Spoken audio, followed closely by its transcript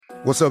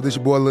What's up, this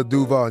your boy Lil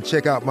Duval, and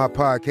check out my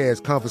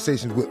podcast,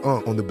 Conversations with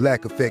Unc, on the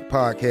Black Effect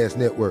Podcast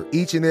Network.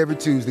 Each and every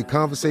Tuesday,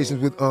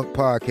 Conversations with Unc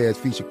podcast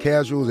feature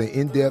casuals and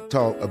in-depth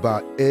talk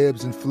about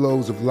ebbs and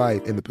flows of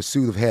life and the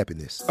pursuit of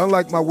happiness.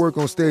 Unlike my work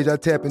on stage, I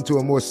tap into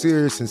a more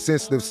serious and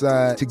sensitive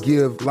side to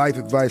give life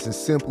advice and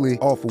simply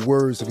offer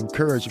words of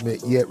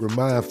encouragement, yet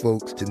remind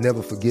folks to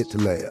never forget to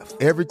laugh.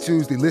 Every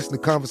Tuesday, listen to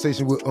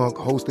Conversations with Unc,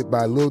 hosted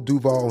by Lil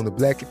Duval on the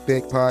Black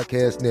Effect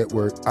Podcast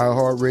Network,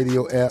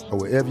 iHeartRadio app, or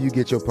wherever you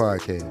get your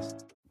podcasts.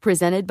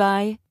 Presented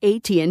by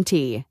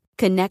AT&T.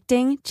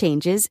 Connecting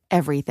changes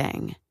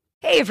everything.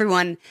 Hey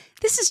everyone,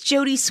 this is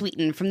Jodie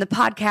Sweetin from the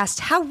podcast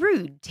How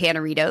Rude,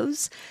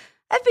 Tanneritos.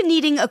 I've been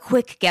needing a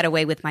quick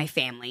getaway with my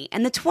family,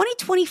 and the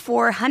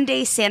 2024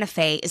 Hyundai Santa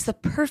Fe is the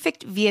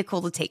perfect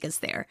vehicle to take us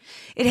there.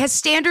 It has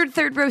standard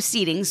third-row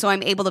seating, so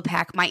I'm able to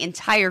pack my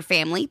entire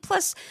family,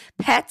 plus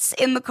pets,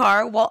 in the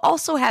car, while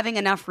also having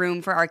enough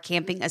room for our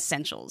camping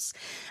essentials.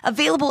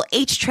 Available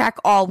H-Track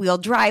all-wheel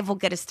drive will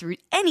get us through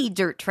any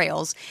dirt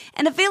trails,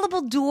 and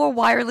available dual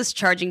wireless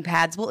charging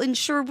pads will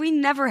ensure we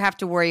never have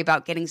to worry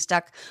about getting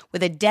stuck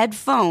with a dead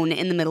phone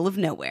in the middle of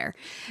nowhere.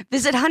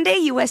 Visit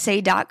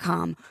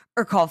HyundaiUSA.com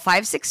or call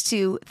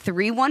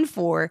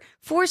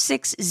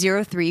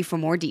 562-314-4603 for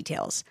more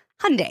details.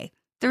 Hyundai,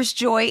 there's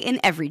joy in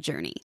every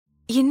journey.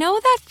 You know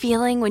that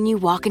feeling when you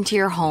walk into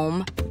your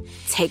home,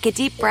 take a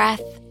deep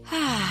breath,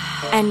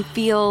 and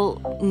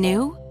feel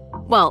new?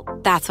 Well,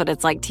 that's what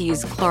it's like to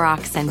use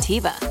Clorox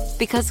Scentiva.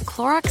 Because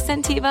Clorox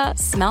Scentiva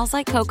smells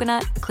like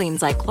coconut,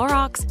 cleans like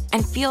Clorox,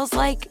 and feels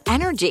like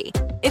energy.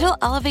 It'll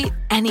elevate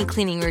any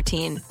cleaning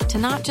routine to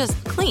not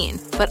just clean,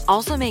 but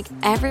also make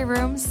every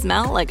room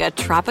smell like a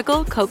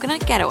tropical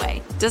coconut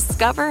getaway.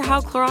 Discover how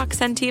Clorox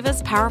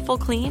Scentiva's powerful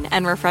clean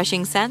and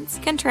refreshing scents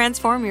can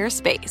transform your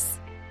space.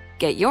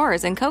 Get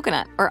yours in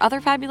coconut or other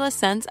fabulous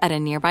scents at a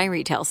nearby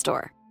retail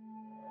store.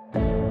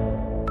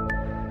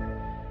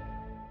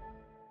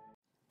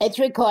 It's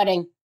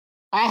recording.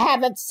 I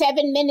have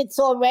 7 minutes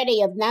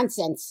already of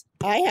nonsense.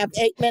 I have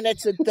 8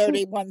 minutes and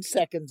 31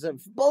 seconds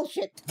of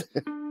bullshit.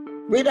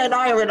 Rita and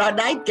I are in our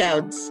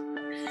nightgowns.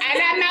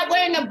 And I'm not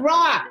wearing a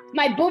bra.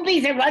 My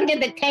boobies are under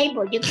the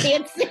table. You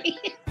can't see.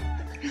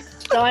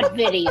 Start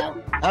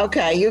video.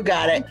 Okay, you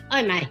got it.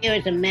 Oh, my hair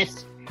is a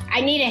mess. I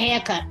need a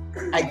haircut.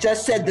 I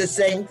just said the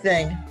same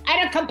thing.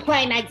 I don't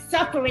complain. I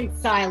suffer in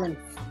silence.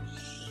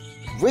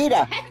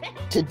 Rita,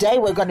 today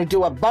we're going to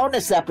do a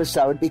bonus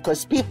episode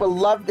because people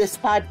love this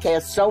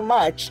podcast so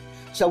much,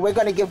 so we're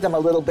going to give them a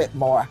little bit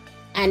more.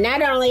 And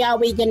not only are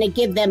we going to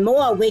give them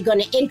more, we're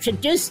going to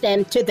introduce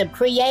them to the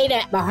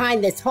creator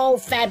behind this whole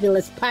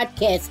fabulous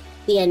podcast,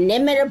 the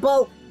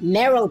inimitable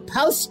Meryl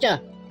Poster.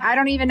 I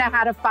don't even know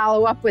how to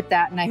follow up with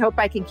that, and I hope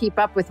I can keep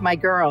up with my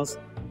girls.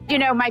 You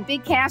know, my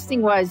big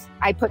casting was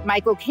I put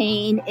Michael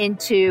Caine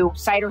into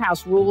Cider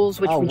House Rules,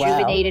 which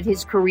rejuvenated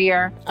his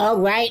career. Oh,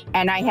 right.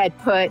 And I had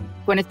put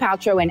Gwyneth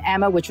Paltrow in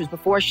Emma, which was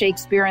before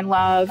Shakespeare in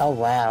Love. Oh,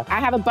 wow. I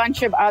have a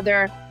bunch of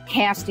other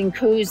casting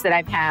coups that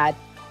I've had.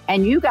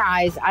 And you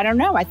guys, I don't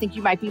know, I think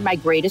you might be my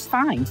greatest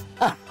find.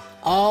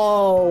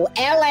 Oh,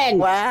 Ellen.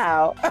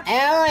 Wow.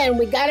 Ellen,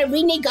 we got to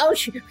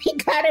renegotiate. We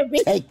got to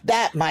take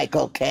that,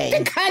 Michael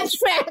Caine. The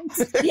contract.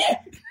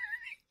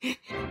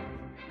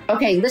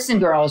 Okay, listen,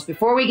 girls,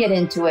 before we get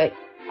into it,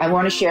 I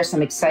want to share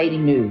some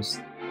exciting news.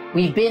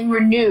 We've been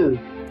renewed.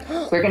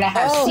 We're going to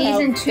have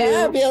season 2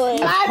 fabulous.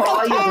 of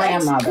Call Your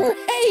Grandmother.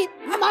 Great.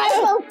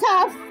 Michael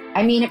Tough.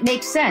 I mean, it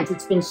makes sense.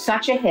 It's been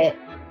such a hit,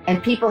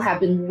 and people have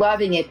been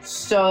loving it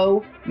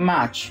so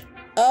much.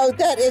 Oh,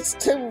 that is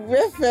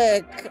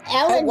terrific.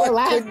 Ellen, what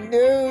good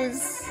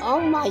news.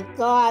 Oh, my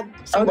God.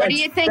 So what do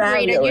you think,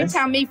 fabulous. Rita? You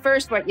tell me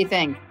first what you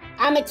think.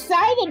 I'm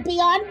excited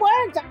beyond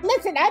words.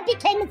 Listen, I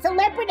became a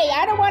celebrity.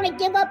 I don't want to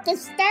give up the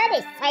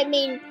status. I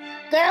mean,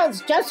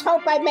 girls, just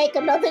hope I make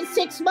another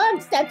 6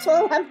 months. That's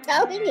all I'm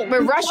telling you.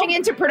 We're rushing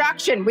into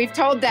production. We've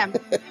told them.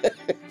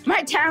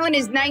 My talent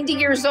is 90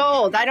 years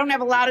old. I don't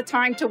have a lot of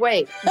time to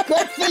wait.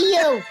 Good for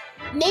you.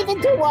 Neither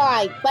do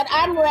I, but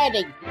I'm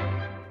ready.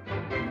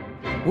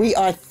 We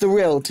are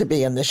thrilled to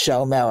be in the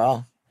show,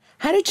 Meryl.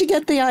 How did you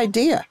get the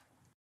idea?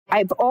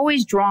 I've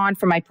always drawn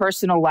from my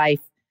personal life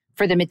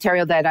for the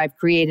material that I've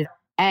created.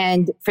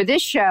 And for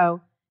this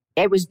show,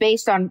 it was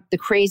based on the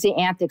crazy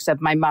antics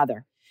of my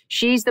mother.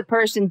 She's the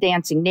person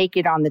dancing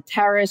naked on the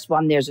terrace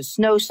when there's a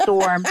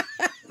snowstorm.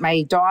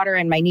 My daughter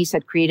and my niece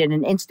had created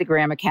an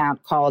Instagram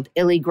account called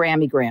Illy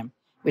Grammygram,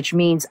 which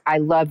means I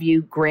love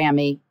you,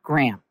 Grammy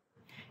Graham.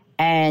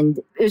 And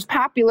it was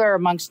popular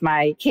amongst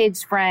my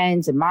kids'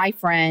 friends and my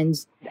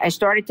friends. I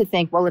started to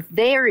think, well, if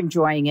they're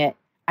enjoying it,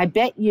 I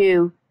bet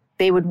you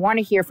they would want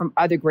to hear from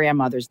other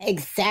grandmothers.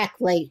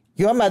 Exactly.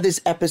 Your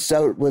mother's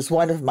episode was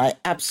one of my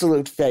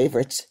absolute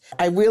favorites.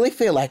 I really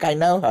feel like I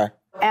know her.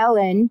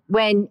 Ellen,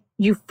 when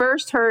you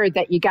first heard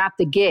that you got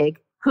the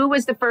gig, who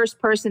was the first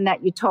person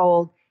that you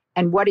told,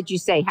 and what did you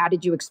say? How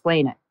did you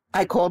explain it?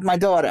 I called my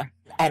daughter,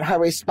 and her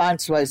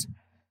response was,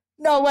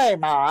 "No way,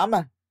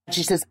 Mom.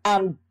 She says,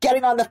 I'm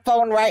getting on the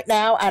phone right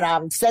now and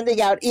I'm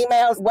sending out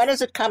emails. When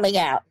is it coming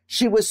out?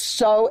 She was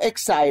so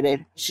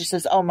excited. She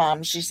says, oh,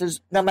 Mom, she says,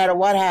 no matter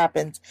what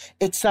happens,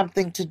 it's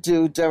something to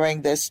do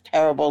during this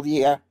terrible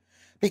year.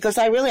 Because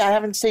I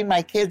haven't seen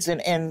my kids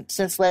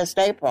since last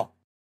April.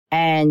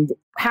 And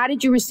how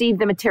did you receive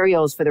the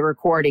materials for the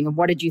recording? And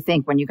what did you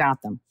think when you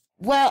got them?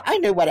 Well, I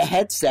knew what a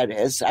headset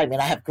is. I mean,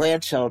 I have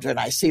grandchildren.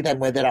 I see them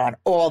with it on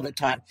all the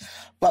time.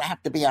 But I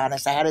have to be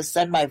honest, I had to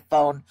send my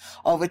phone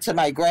over to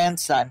my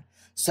grandson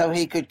so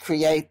he could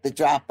create the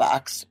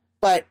Dropbox.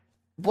 But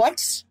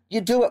once you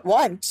do it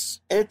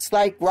once, it's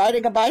like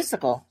riding a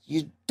bicycle.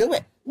 You do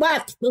it.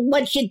 What?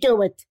 Once you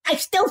do it. I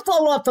still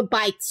fall off a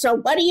bike, so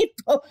what are you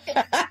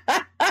doing?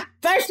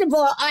 First of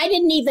all, I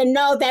didn't even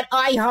know that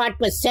iHeart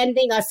was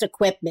sending us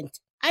equipment.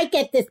 I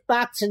get this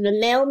box in the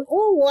mail.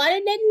 Oh, I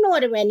didn't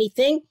order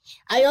anything.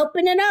 I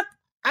open it up.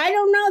 I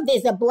don't know.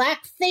 There's a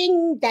black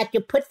thing that you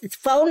put the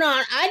phone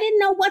on. I didn't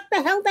know what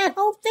the hell that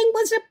whole thing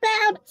was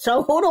about.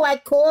 So who do I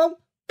call?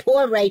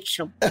 Poor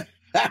Rachel.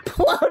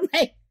 Poor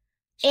Rachel.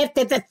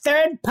 After the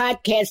third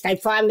podcast, I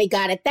finally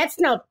got it. That's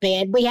not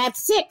bad. We have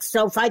 6,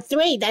 so for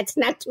 3, that's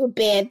not too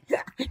bad.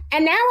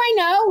 And now I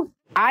know.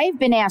 I've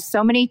been asked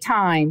so many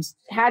times,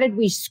 how did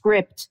we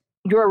script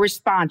your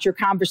response, your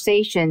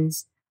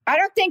conversations? I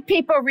don't think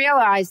people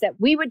realize that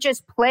we would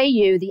just play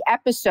you the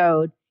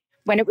episode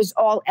when it was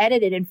all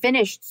edited and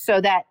finished so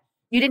that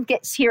you didn't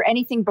get to hear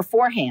anything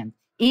beforehand.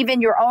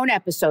 Even your own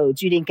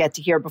episodes, you didn't get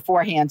to hear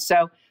beforehand.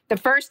 So the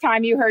first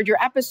time you heard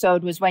your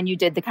episode was when you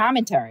did the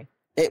commentary.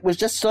 It was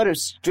just sort of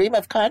stream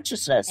of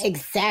consciousness.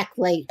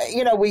 Exactly.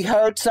 We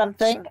heard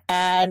something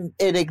and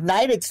it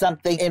ignited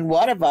something in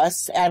one of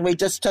us and we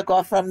just took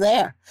off from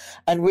there.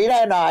 And Rita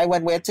and I,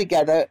 when we're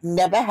together,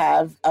 never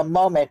have a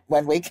moment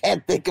when we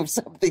can't think of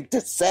something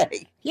to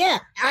say. Yeah,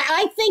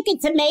 I think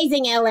it's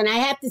amazing, Ellen. I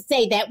have to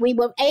say that we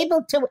were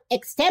able to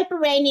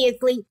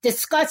extemporaneously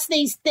discuss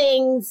these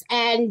things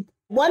and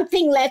one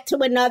thing led to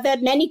another.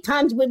 Many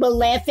times we were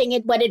laughing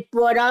at what it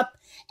brought up.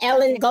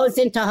 Ellen goes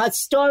into her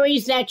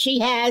stories that she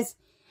has.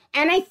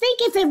 And I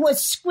think if it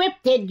was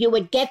scripted, you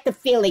would get the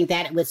feeling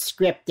that it was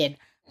scripted.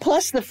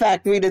 Plus the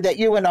fact, Rita, that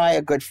you and I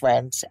are good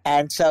friends.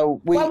 And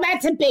so Well,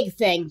 that's a big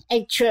thing.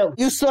 It's true.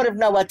 You sort of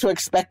know what to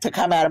expect to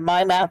come out of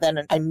my mouth,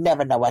 and I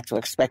never know what to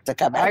expect to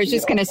come out of I was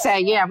just going to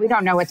say, we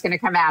don't know what's going to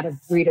come out of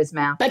Rita's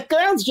mouth. But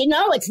girls,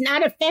 it's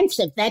not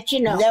offensive. That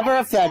you know. Never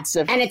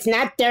offensive. And it's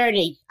not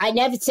dirty. I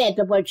never said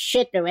the word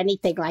shit or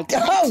anything like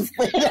that.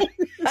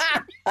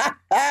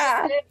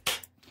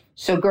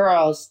 So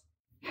girls,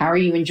 how are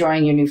you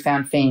enjoying your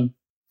newfound fame?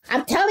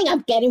 I'm telling you,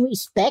 I'm getting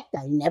respect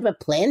I never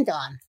planned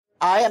on.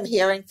 I am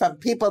hearing from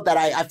people that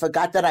I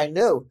forgot that I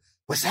knew.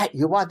 Was that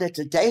you on the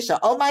Today Show?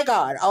 Oh, my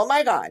God. Oh,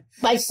 my God.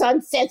 My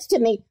son says to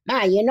me,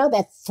 Ma, you know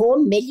that 4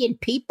 million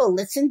people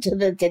listen to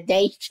the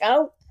Today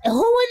Show?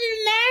 Who would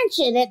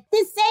imagine at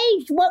this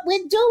age what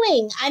we're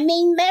doing? I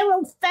mean,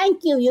 Meryl, thank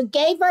you. You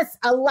gave us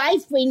a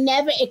life we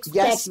never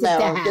expected to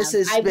have.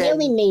 I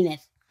really mean it.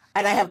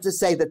 And I have to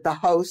say that the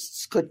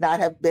hosts could not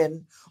have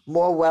been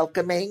more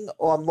welcoming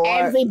or more...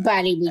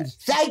 Everybody.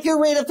 Thank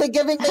you, Rita, for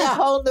giving me a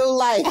whole new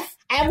life.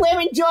 And we're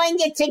enjoying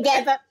it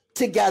together.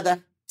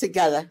 Together.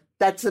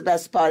 That's the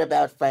best part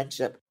about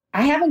friendship.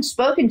 I haven't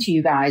spoken to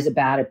you guys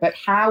about it, but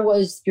how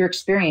was your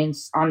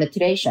experience on the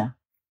Today Show?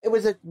 It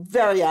was a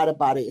very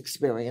out-of-body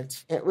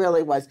experience. It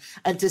really was.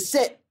 And to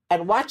sit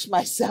and watch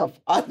myself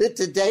on the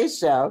Today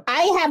Show...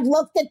 I have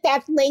looked at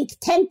that link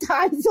 10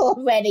 times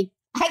already.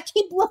 I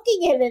keep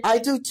looking at it. I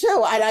do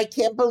too, and I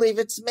can't believe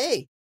it's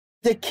me.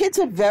 The kids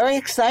are very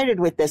excited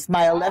with this.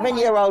 My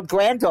 11-year-old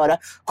granddaughter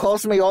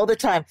calls me all the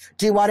time.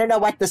 Do you want to know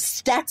what the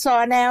stats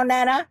are now,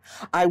 Nana?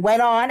 I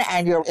went on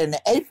and you're in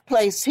 8th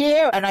place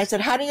here. And I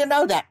said, how do you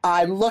know that?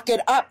 I look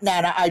it up,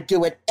 Nana. I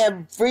do it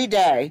every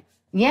day.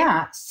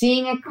 Yeah,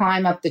 seeing it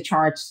climb up the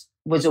charts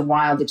was a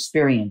wild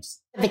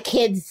experience. The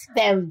kids,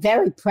 they're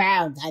very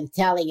proud, I'm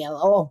telling you.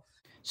 Oh.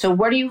 So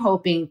what are you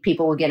hoping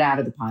people will get out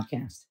of the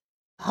podcast?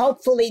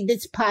 Hopefully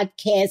this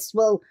podcast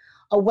will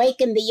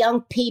awaken the young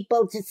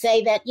people to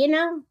say that,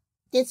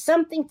 there's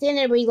something in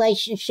a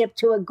relationship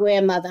to a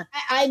grandmother.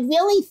 I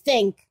really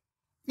think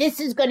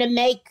this is going to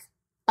make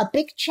a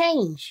big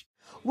change.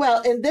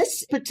 Well, in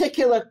this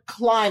particular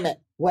climate,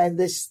 when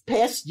this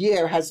past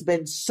year has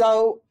been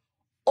so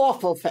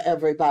awful for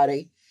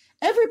everybody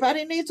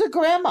needs a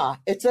grandma.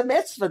 It's a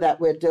mitzvah that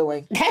we're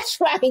doing. That's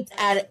right.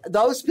 And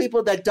those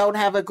people that don't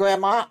have a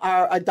grandma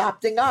are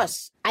adopting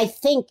us. I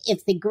think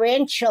if the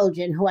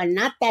grandchildren who are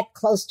not that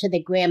close to the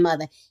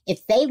grandmother,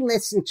 if they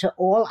listen to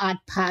all our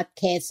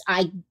podcasts,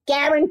 I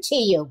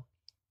guarantee you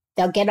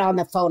they'll get on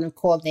the phone and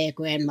call their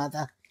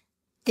grandmother.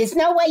 There's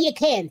no way you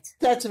can't.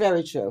 That's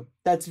very true.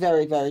 That's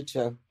very, very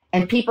true.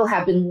 And people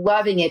have been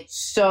loving it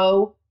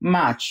so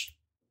much.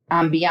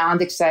 I'm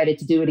beyond excited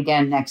to do it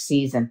again next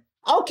season.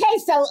 Okay,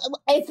 so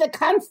is the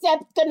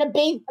concept going to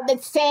be the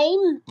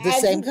same? The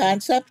same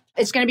concept?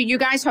 It's going to be you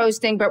guys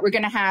hosting, but we're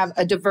going to have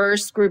a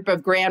diverse group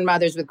of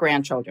grandmothers with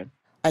grandchildren.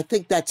 I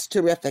think that's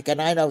terrific. And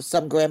I know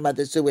some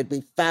grandmothers who would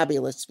be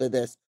fabulous for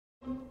this.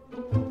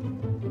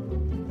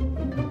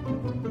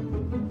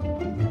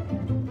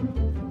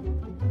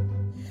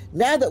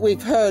 Now that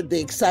we've heard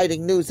the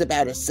exciting news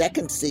about a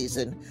second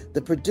season,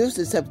 the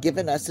producers have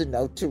given us a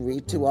note to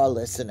read to our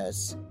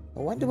listeners.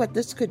 I wonder what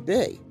this could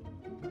be.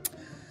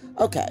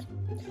 Okay,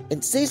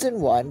 in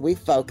season 1, we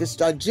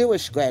focused on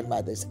Jewish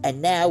grandmothers,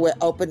 and now we're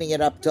opening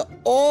it up to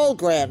all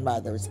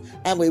grandmothers,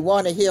 and we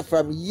want to hear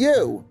from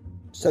you.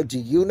 So do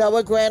you know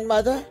a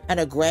grandmother and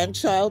a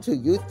grandchild who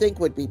you think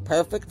would be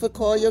perfect for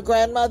Call Your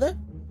Grandmother?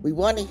 We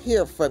want to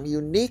hear from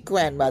unique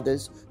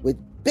grandmothers with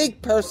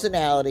big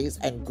personalities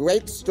and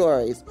great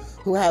stories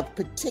who have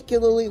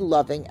particularly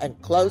loving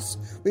and close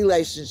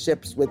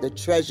relationships with a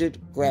treasured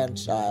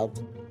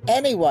grandchild.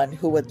 Anyone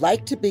who would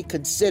like to be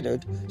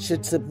considered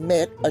should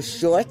submit a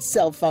short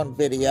cell phone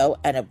video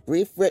and a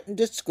brief written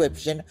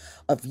description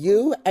of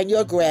you and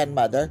your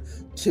grandmother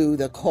to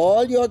the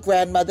Call Your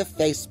Grandmother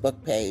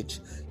Facebook page.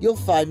 You'll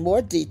find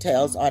more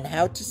details on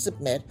how to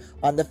submit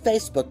on the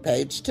Facebook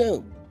page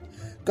too.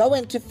 Go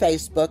into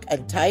Facebook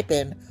and type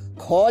in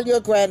Call Your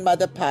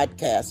Grandmother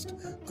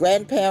Podcast.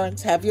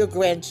 Grandparents, have your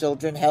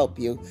grandchildren help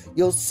you.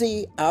 You'll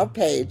see our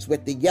page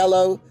with the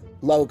yellow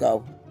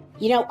logo.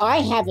 You know, I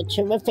have a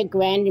terrific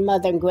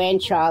grandmother and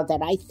grandchild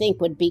that I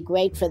think would be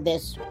great for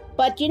this.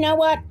 But you know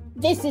what?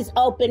 This is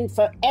open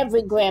for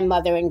every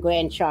grandmother and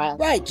grandchild.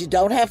 Right, you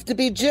don't have to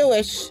be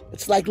Jewish.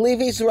 It's like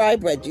Levi's Rye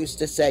Bread used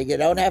to say, you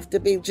don't have to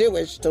be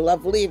Jewish to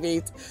love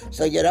Levi's,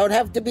 so you don't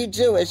have to be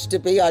Jewish to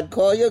be on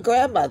Call Your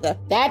Grandmother.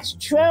 That's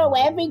true.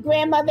 Every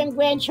grandmother and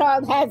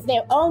grandchild has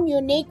their own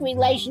unique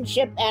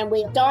relationship, and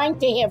we're dying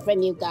to hear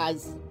from you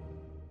guys.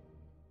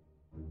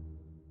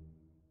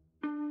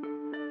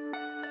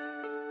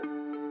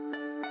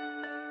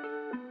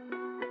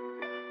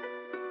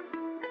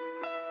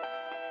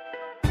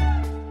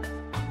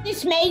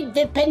 This made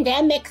the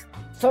pandemic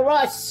for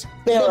us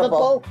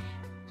livable,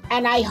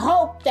 and I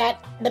hope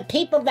that the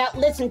people that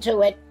listen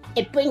to it,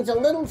 it brings a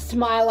little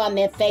smile on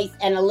their face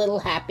and a little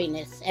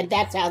happiness, and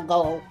that's our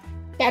goal.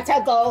 That's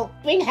our goal.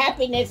 Bring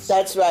happiness.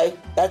 That's right.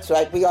 That's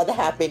right. We are the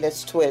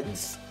happiness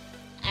twins.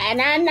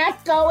 And I'm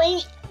not going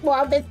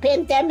while this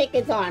pandemic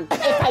is on.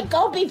 If I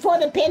go before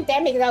the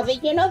pandemic is over,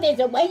 you know, there's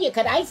a way you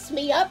could ice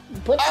me up,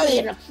 put me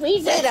in a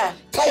freezer. Rita,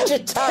 bite your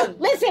tongue.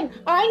 Listen,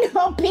 I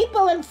know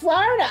people in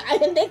Florida,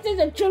 and this is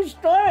a true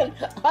story.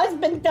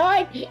 Husband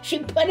died. She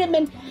put him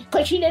in,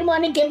 because she didn't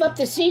want to give up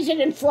the season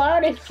in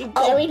Florida. She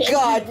buried him.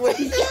 Oh, God.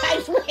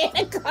 I swear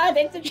to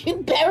God, she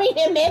buried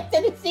him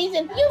after the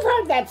season. You've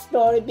heard that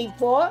story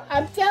before.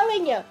 I'm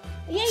telling you.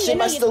 Yeah, she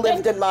must have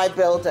lived in my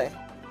building.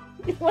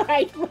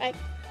 Right.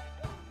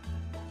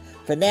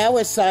 For now,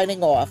 we're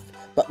signing off,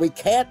 but we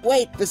can't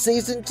wait for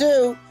season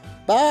 2.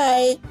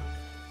 Bye.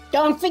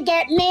 Don't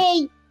forget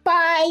me.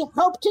 Bye.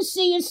 Hope to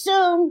see you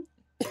soon.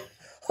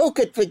 Who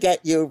could forget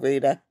you,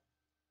 Rita?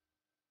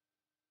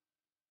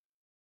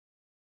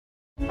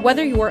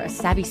 Whether you're a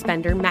savvy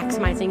spender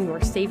maximizing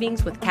your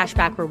savings with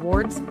cashback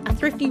rewards, a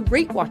thrifty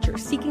rate watcher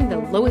seeking the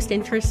lowest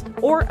interest,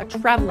 or a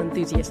travel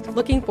enthusiast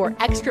looking for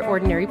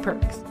extraordinary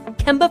perks,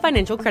 Kemba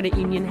Financial Credit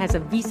Union has a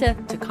visa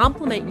to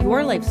complement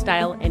your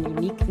lifestyle and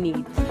unique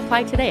needs.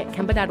 Apply today at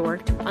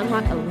Kemba.org to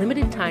unlock a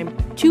limited-time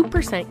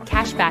 2%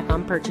 cash back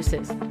on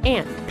purchases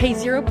and pay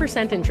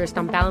 0% interest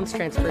on balance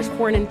transfers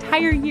for an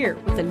entire year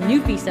with a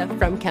new visa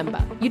from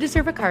Kemba. You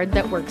deserve a card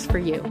that works for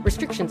you.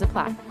 Restrictions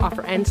apply.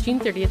 Offer ends June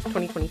 30th,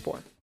 2024.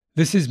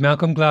 This is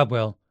Malcolm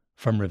Gladwell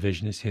from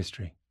Revisionist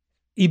History.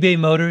 eBay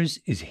Motors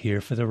is here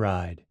for the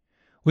ride.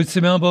 With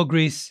some elbow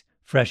grease,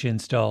 fresh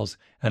installs,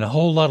 and a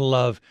whole lot of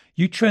love,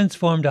 you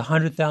transformed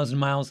 100,000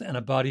 miles and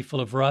a body full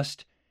of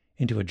rust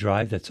into a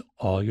drive that's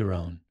all your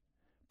own.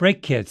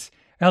 Brake kits,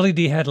 LED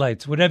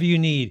headlights, whatever you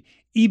need,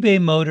 eBay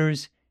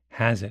Motors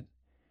has it.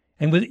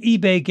 And with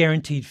eBay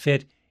Guaranteed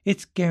Fit,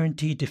 it's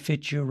guaranteed to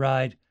fit your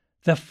ride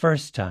the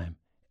first time,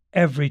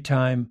 every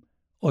time,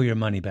 or your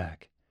money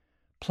back.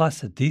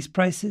 Plus, at these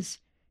prices,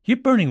 you're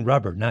burning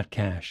rubber, not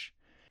cash.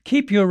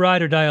 Keep your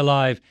ride or die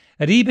alive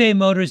at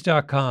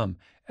ebaymotors.com.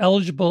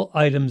 Eligible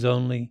items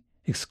only.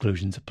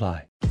 Exclusions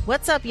apply.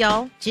 What's up,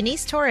 y'all?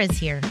 Janice Torres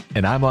here.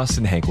 And I'm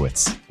Austin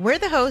Hankwitz. We're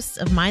the hosts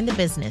of Mind the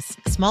Business,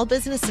 Small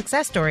Business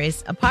Success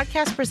Stories, a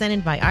podcast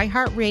presented by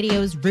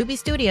iHeartRadio's Ruby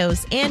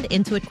Studios and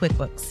Intuit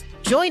QuickBooks.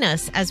 Join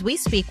us as we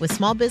speak with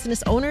small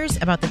business owners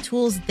about the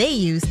tools they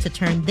use to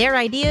turn their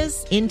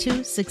ideas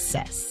into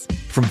success.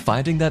 From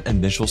finding that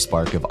initial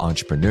spark of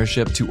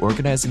entrepreneurship to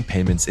organizing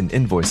payments and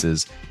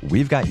invoices,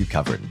 we've got you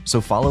covered.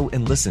 So follow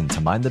and listen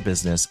to Mind the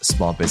Business,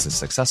 Small Business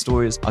Success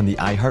Stories on the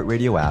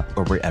iHeartRadio app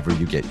or wherever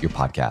you get your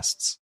podcasts.